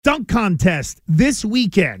dunk contest this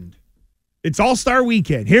weekend. It's All-Star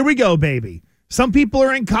weekend. Here we go, baby. Some people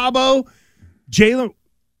are in Cabo. Jaylen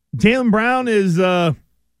Brown is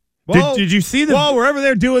Did you see the wherever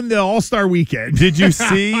they're doing the All-Star weekend. Did you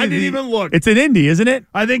see I didn't even look. It's in Indy, isn't it?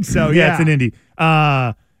 I think so, yeah. It's in Indy.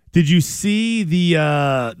 Did you see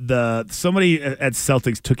the somebody at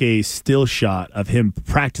Celtics took a still shot of him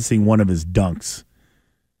practicing one of his dunks?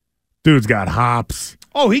 Dude's got hops.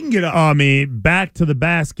 Oh, he can get up. I mean, back to the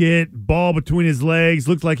basket, ball between his legs.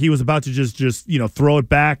 Looked like he was about to just throw it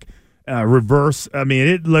back, reverse. I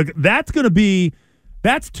mean,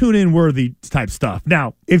 that's tune-in worthy type stuff.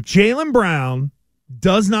 Now, if Jaylen Brown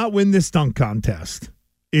does not win this dunk contest,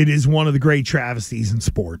 it is one of the great travesties in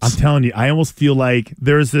sports. I'm telling you, I almost feel like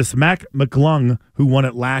there's this Mac McClung who won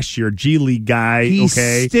it last year, G League guy. He's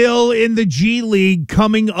still in the G League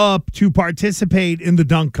coming up to participate in the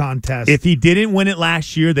dunk contest. If he didn't win it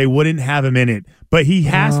last year, they wouldn't have him in it. But he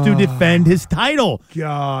has to defend his title.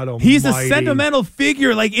 God almighty. He's a sentimental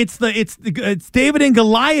figure. Like it's David and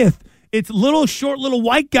Goliath. It's short little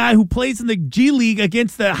white guy who plays in the G League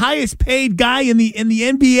against the highest paid guy in the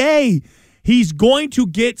NBA. He's going to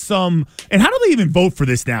get some. And how do they even vote for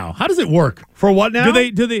this now? How does it work? For what now?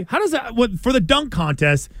 Do they? How does that? For the dunk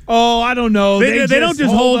contest? Oh, I don't know. They don't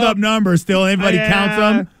just hold up numbers. Still, anybody counts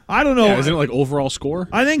them. I don't know. Yeah, isn't it like overall score?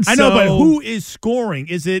 I think so. I know, but who is scoring?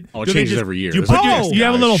 Is it? Oh, it changes every year. Do you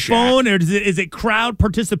have a little phone, or is it crowd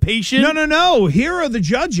participation? No. Here are the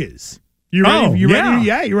judges. You ready? Ready?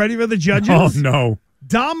 Yeah, you ready for the judges? Oh no.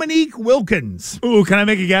 Dominique Wilkins. Ooh, can I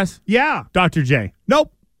make a guess? Yeah. Dr. J.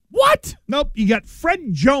 Nope. What? Nope. You got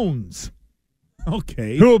Fred Jones.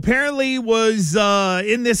 Okay. Who apparently was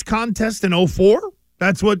in this contest in 2004.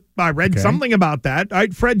 That's what I read. Something about that. All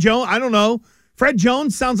right, Fred Jones. I don't know. Fred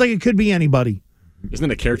Jones sounds like it could be anybody. Isn't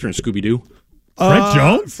it a character in Scooby-Doo? Fred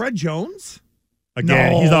Jones? Fred Jones?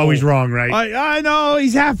 Again, he's always wrong, right? I know.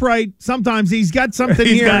 He's half right. Sometimes he's got something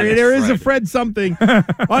here. There is a Fred something. All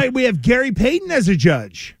right, we have Gary Payton as a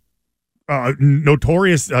judge.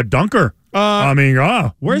 Notorious dunker.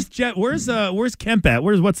 Where's Kemp at?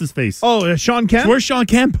 What's his face? Oh, Sean Kemp? Where's Sean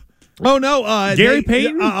Kemp? Oh, no. Gary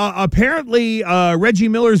Payton? Apparently, Reggie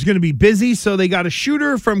Miller is going to be busy, so they got a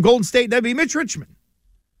shooter from Golden State. That'd be Mitch Richmond.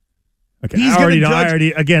 Okay, I already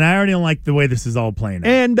don't like the way this is all playing out.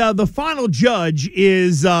 And the final judge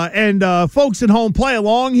is, folks at home, play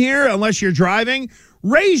along here, unless you're driving.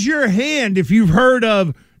 Raise your hand if you've heard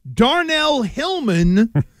of Darnell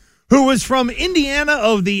Hillman, who was from Indiana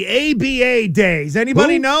of the ABA days.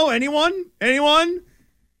 Anybody know? Anyone?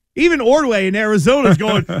 Even Ordway in Arizona is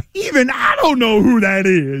going, even I don't know who that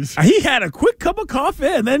is. He had a quick cup of coffee,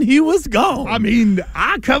 and then he was gone. I mean,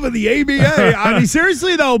 I cover the ABA. I mean,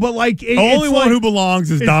 seriously, though, but like... The only one who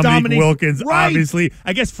belongs is Dominique Wilkins, right. Obviously.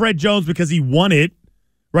 I guess Fred Jones, because he won it,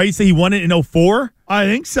 right? You say he won it in 2004? I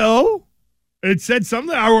think so. It said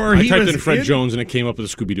something. I typed in Fred Jones, and it came up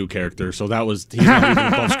with a Scooby-Doo character, so that was... He's not even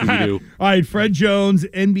above Scooby-Doo. All right, Fred Jones,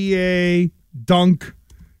 NBA dunk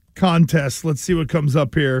contest. Let's see what comes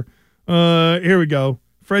up here. Here we go.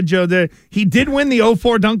 Fred Jones. He did win the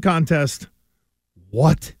 2004 dunk contest.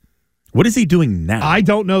 What? What is he doing now? I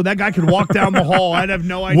don't know. That guy could walk down the hall. I'd have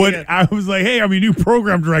no idea. I was like, hey, I'm your new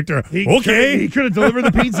program director. He could have delivered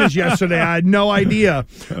the pizzas yesterday. I had no idea.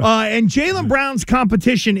 And Jaylen Brown's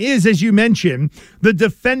competition is, as you mentioned, the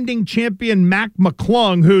defending champion Mac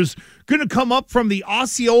McClung, who's going to come up from the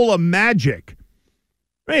Osceola Magic.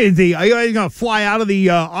 Are you going to fly out of the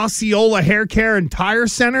Osceola Hair Care and Tire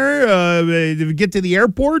Center to get to the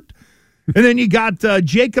airport? And then you got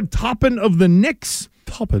Jacob Toppin of the Knicks.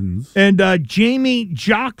 Toppins. And Jamie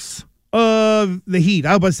Jocks of the Heat.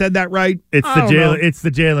 I hope I said that right. It's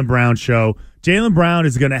the Jaylen Brown show. Jaylen Brown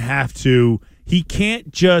is going to have to – he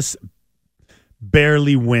can't just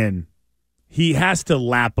barely win. He has to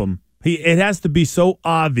lap him. It has to be so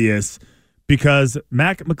obvious because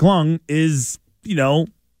Mac McClung is –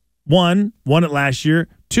 won it last year.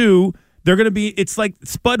 Two, they're going to be, it's like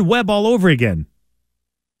Spud Webb all over again.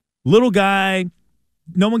 Little guy,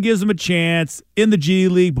 no one gives him a chance in the G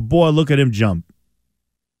League, but boy, look at him jump.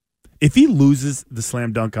 If he loses the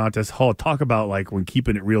slam dunk contest, talk about like when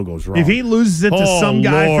keeping it real goes wrong. If he loses it to some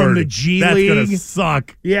guy from the G League. That's going to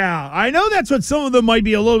suck. Yeah, I know that's what some of them might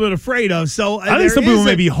be a little bit afraid of. So I think some people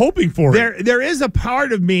may be hoping for it. There is a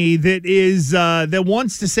part of me that is that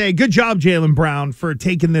wants to say, good job, Jaylen Brown, for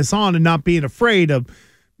taking this on and not being afraid of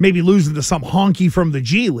maybe losing to some honky from the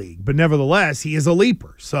G League. But nevertheless, he is a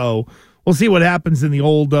leaper. So we'll see what happens in the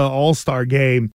old All-Star game.